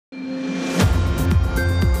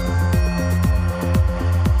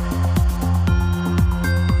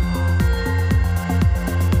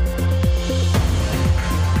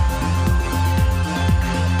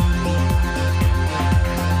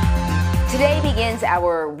Begins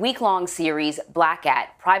our week-long series, Black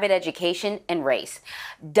at Private Education and Race,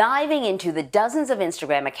 diving into the dozens of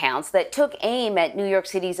Instagram accounts that took aim at New York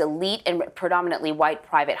City's elite and predominantly white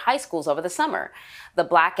private high schools over the summer. The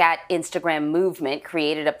Black at Instagram movement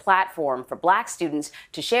created a platform for Black students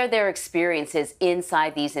to share their experiences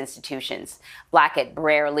inside these institutions. Black at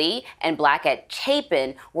Brearley and Black at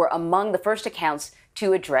Chapin were among the first accounts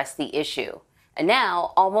to address the issue. And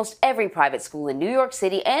now, almost every private school in New York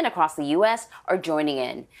City and across the U.S. are joining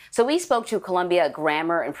in. So we spoke to Columbia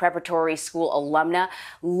Grammar and Preparatory School alumna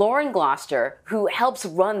Lauren Gloster, who helps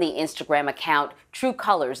run the Instagram account True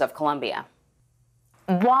Colors of Columbia.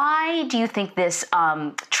 Why do you think this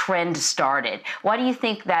trend started? Why do you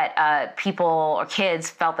think that people or kids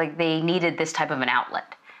felt like they needed this type of an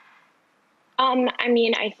outlet?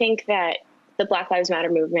 I think that the Black Lives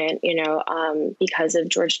Matter movement, because of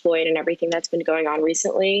George Floyd and everything that's been going on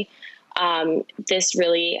recently, this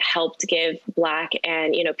really helped give Black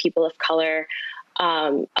and, people of color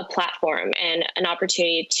a platform and an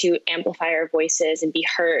opportunity to amplify our voices and be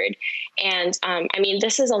heard. And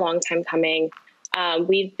this is a long time coming.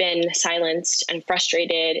 We've been silenced and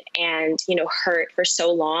frustrated and, hurt for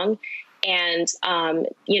so long. And,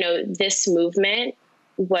 this movement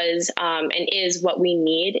was and is what we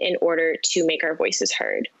need in order to make our voices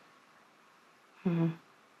heard. Mm-hmm.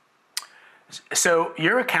 So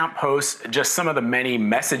your account posts just some of the many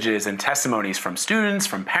messages and testimonies from students,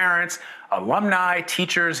 from parents, alumni,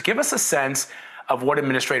 teachers. Give us a sense of what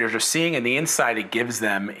administrators are seeing and the insight it gives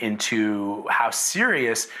them into how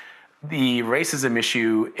serious the racism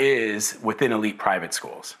issue is within elite private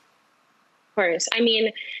schools. Of course.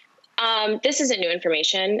 This isn't new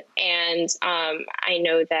information, and I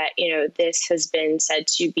know that, this has been said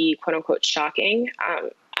to be quote unquote shocking.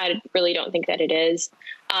 I really don't think that it is.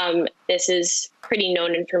 This is pretty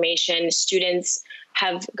known information. Students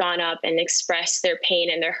have gone up and expressed their pain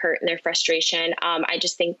and their hurt and their frustration. I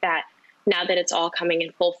just think that now that it's all coming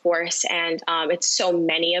in full force and it's so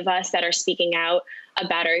many of us that are speaking out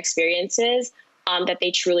about our experiences, that they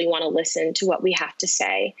truly want to listen to what we have to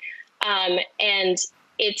say. And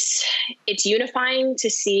it's unifying to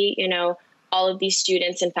see, all of these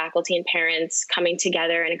students and faculty and parents coming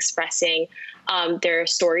together and expressing their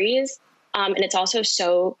stories. And it's also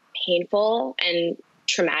so painful and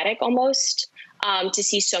traumatic almost to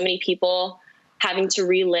see so many people having to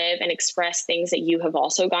relive and express things that you have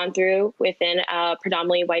also gone through within a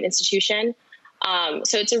predominantly white institution.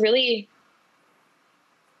 So it's a really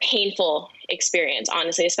painful experience,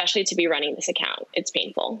 honestly, especially to be running this account. It's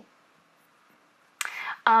painful.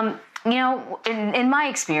 In my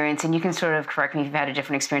experience, and you can sort of correct me if you've had a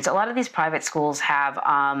different experience, a lot of these private schools have,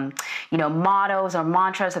 mottos or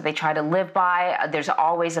mantras that they try to live by. There's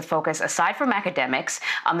always a focus, aside from academics,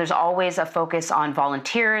 there's always a focus on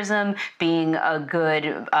volunteerism, being a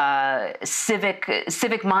good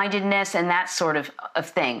civic mindedness, and that sort of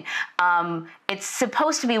thing. It's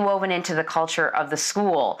supposed to be woven into the culture of the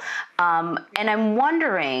school. And I'm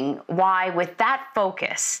wondering why, with that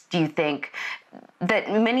focus, do you think that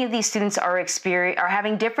many of these students are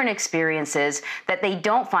having different experiences that they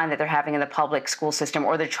don't find that they're having in the public school system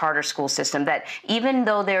or the charter school system, that even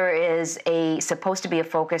though there is supposed to be a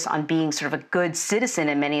focus on being sort of a good citizen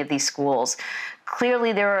in many of these schools,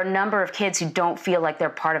 clearly there are a number of kids who don't feel like they're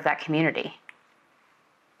part of that community?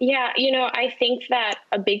 Yeah, I think that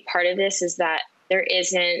a big part of this is that there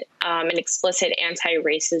isn't an explicit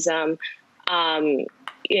anti-racism,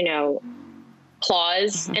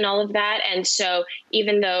 clause in all of that. And so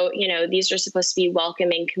even though, these are supposed to be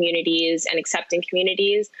welcoming communities and accepting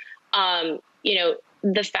communities,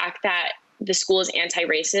 the fact that the school is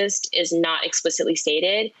anti-racist is not explicitly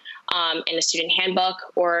stated in a student handbook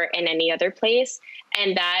or in any other place.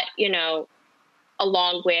 And that,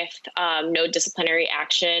 along with no disciplinary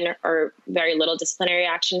action or very little disciplinary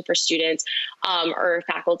action for students or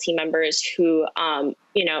faculty members who,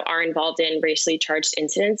 are involved in racially charged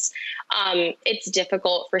incidents, it's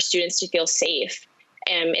difficult for students to feel safe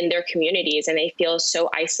in their communities, and they feel so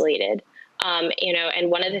isolated.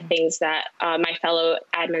 And one of the things that my fellow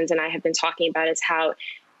admins and I have been talking about is how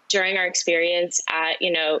during our experience at,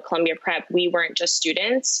 Columbia Prep, we weren't just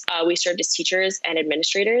students. We served as teachers and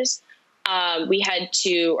administrators. We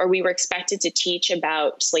were expected to teach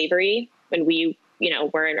about slavery when we,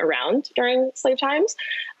 weren't around during slave times.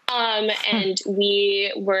 And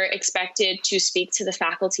we were expected to speak to the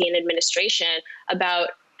faculty and administration about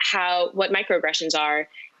what microaggressions are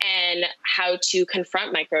and how to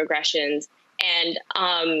confront microaggressions. And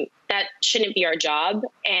that shouldn't be our job.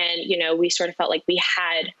 And, we sort of felt like we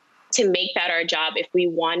had to make that our job if we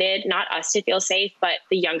wanted not us to feel safe, but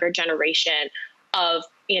the younger generation of,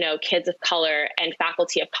 kids of color and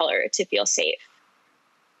faculty of color to feel safe.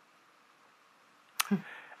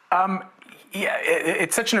 Yeah,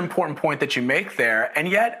 it's such an important point that you make there. And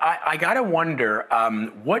yet I got to wonder,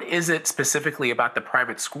 what is it specifically about the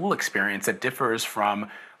private school experience that differs from,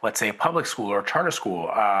 let's say, a public school or a charter school?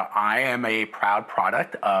 I am a proud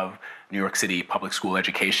product of New York City public school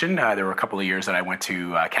education. There were a couple of years that I went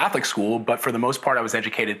to Catholic school, but for the most part, I was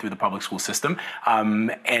educated through the public school system.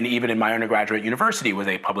 And even in my undergraduate university was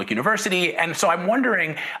a public university. And so I'm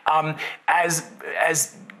wondering, as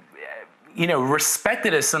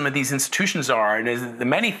respected as some of these institutions are, and as the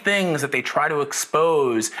many things that they try to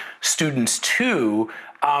expose students to,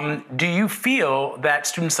 do you feel that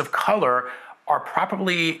students of color are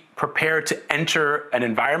properly prepared to enter an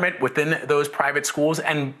environment within those private schools?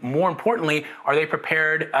 And more importantly, are they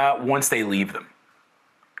prepared once they leave them?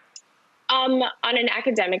 On an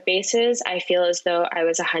academic basis, I feel as though I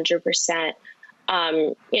was 100%,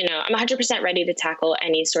 I'm 100% ready to tackle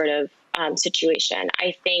any sort of situation.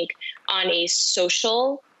 I think on a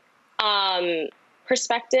social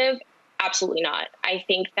perspective, absolutely not. I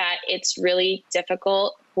think that it's really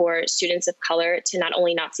difficult for students of color to not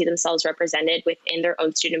only not see themselves represented within their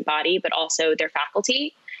own student body, but also their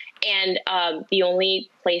faculty. And the only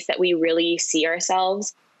place that we really see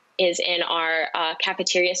ourselves is in our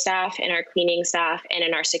cafeteria staff, in our cleaning staff, and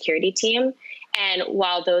in our security team. And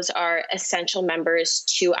while those are essential members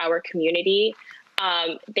to our community,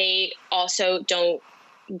 they also don't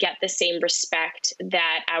get the same respect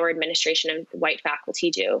that our administration and white faculty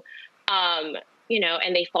do.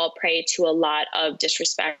 And they fall prey to a lot of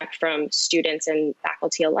disrespect from students and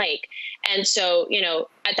faculty alike. And so,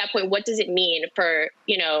 at that point, what does it mean for,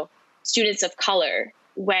 students of color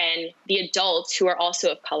when the adults who are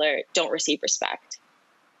also of color don't receive respect?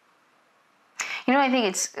 I think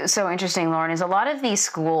it's so interesting, Lauren, is a lot of these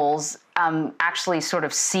schools actually sort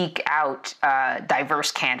of seek out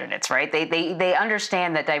diverse candidates, right? They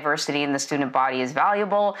understand that diversity in the student body is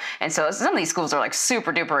valuable. And so some of these schools are like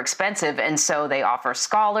super duper expensive. And so they offer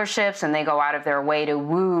scholarships and they go out of their way to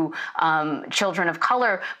woo children of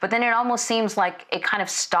color. But then it almost seems like it kind of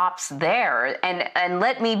stops there. And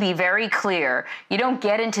let me be very clear, you don't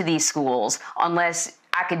get into these schools unless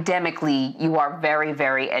academically you are very,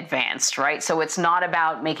 very advanced, right? So it's not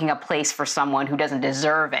about making a place for someone who doesn't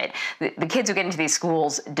deserve it. The kids who get into these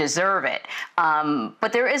schools deserve it.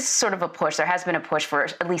 But there is sort of a push. There has been a push for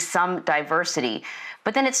at least some diversity,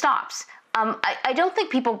 but then it stops. I don't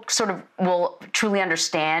think people sort of will truly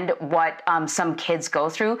understand what some kids go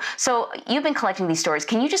through. So you've been collecting these stories.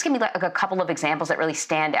 Can you just give me like a couple of examples that really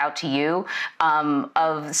stand out to you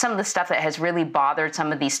of some of the stuff that has really bothered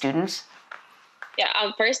some of these students?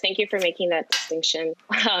 Yeah, first, thank you for making that distinction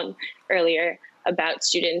earlier about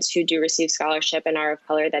students who do receive scholarship and are of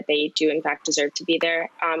color, that they do in fact deserve to be there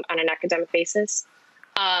on an academic basis.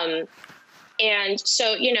 And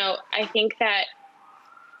so, I think that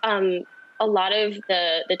a lot of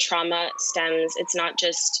the trauma stems, it's not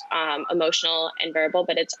just emotional and verbal,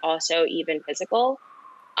 but it's also even physical.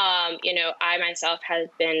 I myself have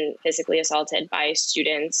been physically assaulted by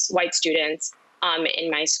students, white students, in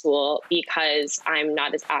my school because I'm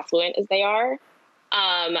not as affluent as they are.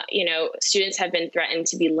 Students have been threatened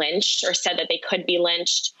to be lynched or said that they could be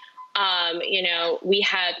lynched. We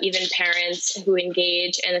have even parents who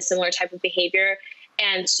engage in a similar type of behavior.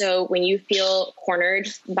 And so when you feel cornered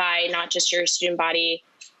by not just your student body,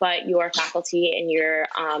 but your faculty and your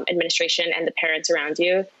administration and the parents around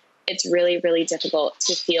you, it's really, really difficult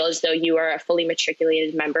to feel as though you are a fully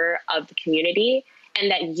matriculated member of the community and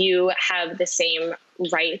that you have the same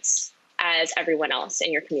rights as everyone else in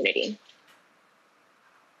your community.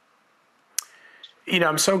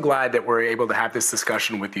 I'm so glad that we're able to have this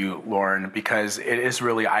discussion with you, Lauren, because it is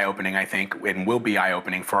really eye-opening, I think, and will be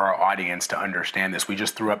eye-opening for our audience to understand this. We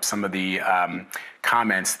just threw up some of the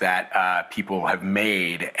comments that people have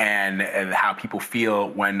made and how people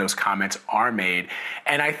feel when those comments are made.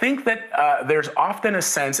 And I think that there's often a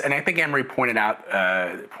sense, and I think Emery pointed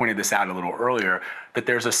this out a little earlier, that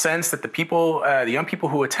there's a sense that the young people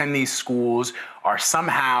who attend these schools are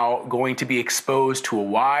somehow going to be exposed to a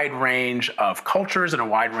wide range of cultures and a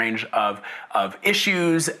wide range of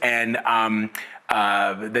issues, and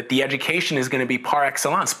that the education is going to be par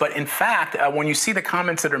excellence. But in fact, when you see the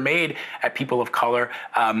comments that are made at people of color,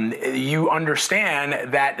 you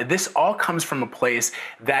understand that this all comes from a place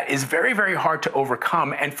that is very, very hard to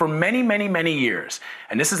overcome. And for many, many, many years,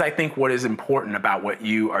 and this is, I think, what is important about what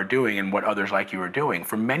you are doing and what others like you are doing,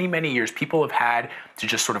 for many, many years, people have had to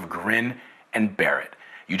just sort of grin and bear it.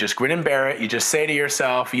 you just grin and bear it. You just say to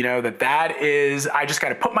yourself, you know, that is, I just got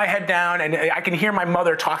to put my head down, and I can hear my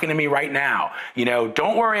mother talking to me right now. You know,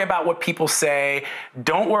 don't worry about what people say.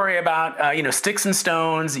 Don't worry about, you know, sticks and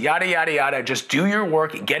stones, yada, yada, yada. Just do your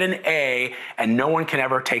work, get an A, and no one can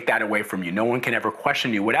ever take that away from you. No one can ever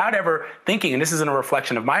question you without ever thinking, and this isn't a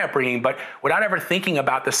reflection of my upbringing, but without ever thinking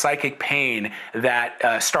about the psychic pain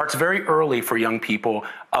that starts very early for young people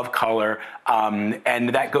of color,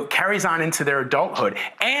 and that carries on into their adulthood.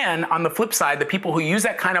 And on the flip side, the people who use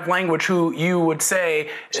that kind of language, who you would say,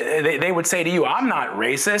 they would say to you, I'm not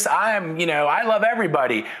racist, you know, I love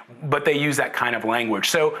everybody, but they use that kind of language.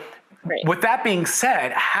 So right. With that being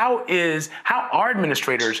said, how are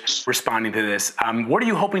administrators responding to this? What are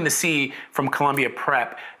you hoping to see from Columbia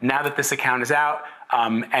Prep now that this account is out,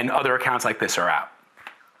 and other accounts like this are out?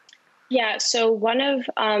 Yeah, so one of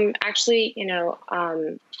actually, you know,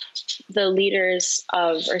 the leaders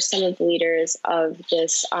of, or some of the leaders of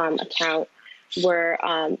this account were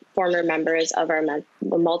former members of our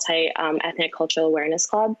multi-ethnic cultural awareness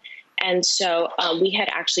club. And so we had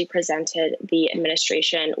actually presented the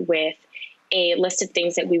administration with a list of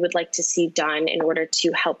things that we would like to see done in order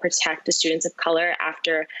to help protect the students of color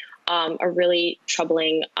after a really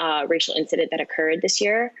troubling racial incident that occurred this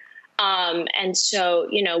year. And so,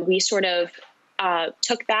 you know, we sort of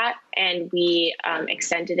took that and we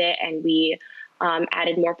extended it, and we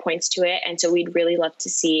added more points to it. And so we'd really love to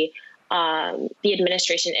see the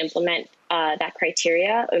administration implement that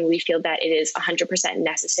criteria. And we feel that it is 100%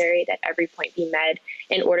 necessary that every point be met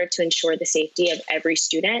in order to ensure the safety of every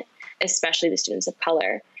student, especially the students of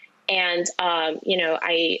color. And, you know,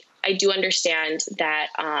 I do understand that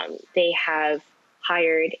they have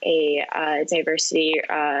hired a diversity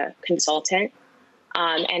consultant,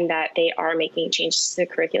 and that they are making changes to the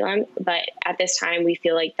curriculum. But at this time, we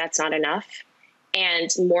feel like that's not enough, and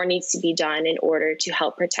more needs to be done in order to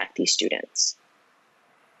help protect these students.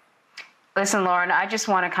 Listen, Lauren, I just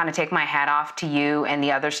want to kind of take my hat off to you and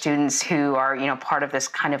the other students who are, you know, part of this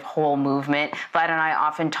kind of whole movement. Vlad and I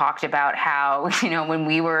often talked about how, you know, when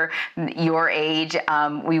we were your age,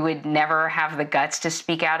 we would never have the guts to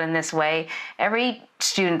speak out in this way. Every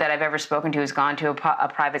student that I've ever spoken to who's gone to a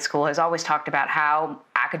private school has always talked about how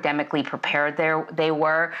academically prepared they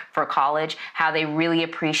were for college, how they really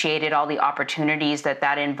appreciated all the opportunities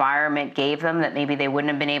that environment gave them that maybe they wouldn't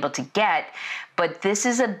have been able to get. But this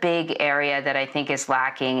is a big area that I think is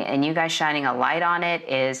lacking, and you guys shining a light on it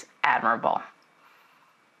is admirable.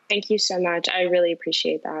 Thank you so much. I really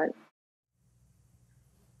appreciate that.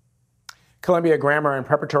 Columbia Grammar and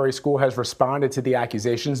Preparatory School has responded to the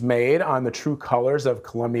accusations made on the true colors of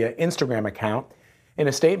Columbia Instagram account. In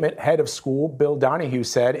a statement, head of school Bill Donahue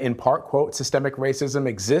said, in part, quote, systemic racism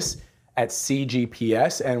exists at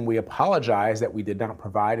CGPS, and we apologize that we did not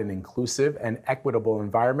provide an inclusive and equitable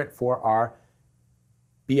environment for our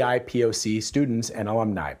BIPOC students and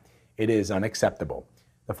alumni. It is unacceptable.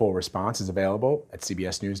 The full response is available at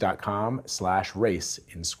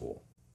cbsnews.com/raceinschool.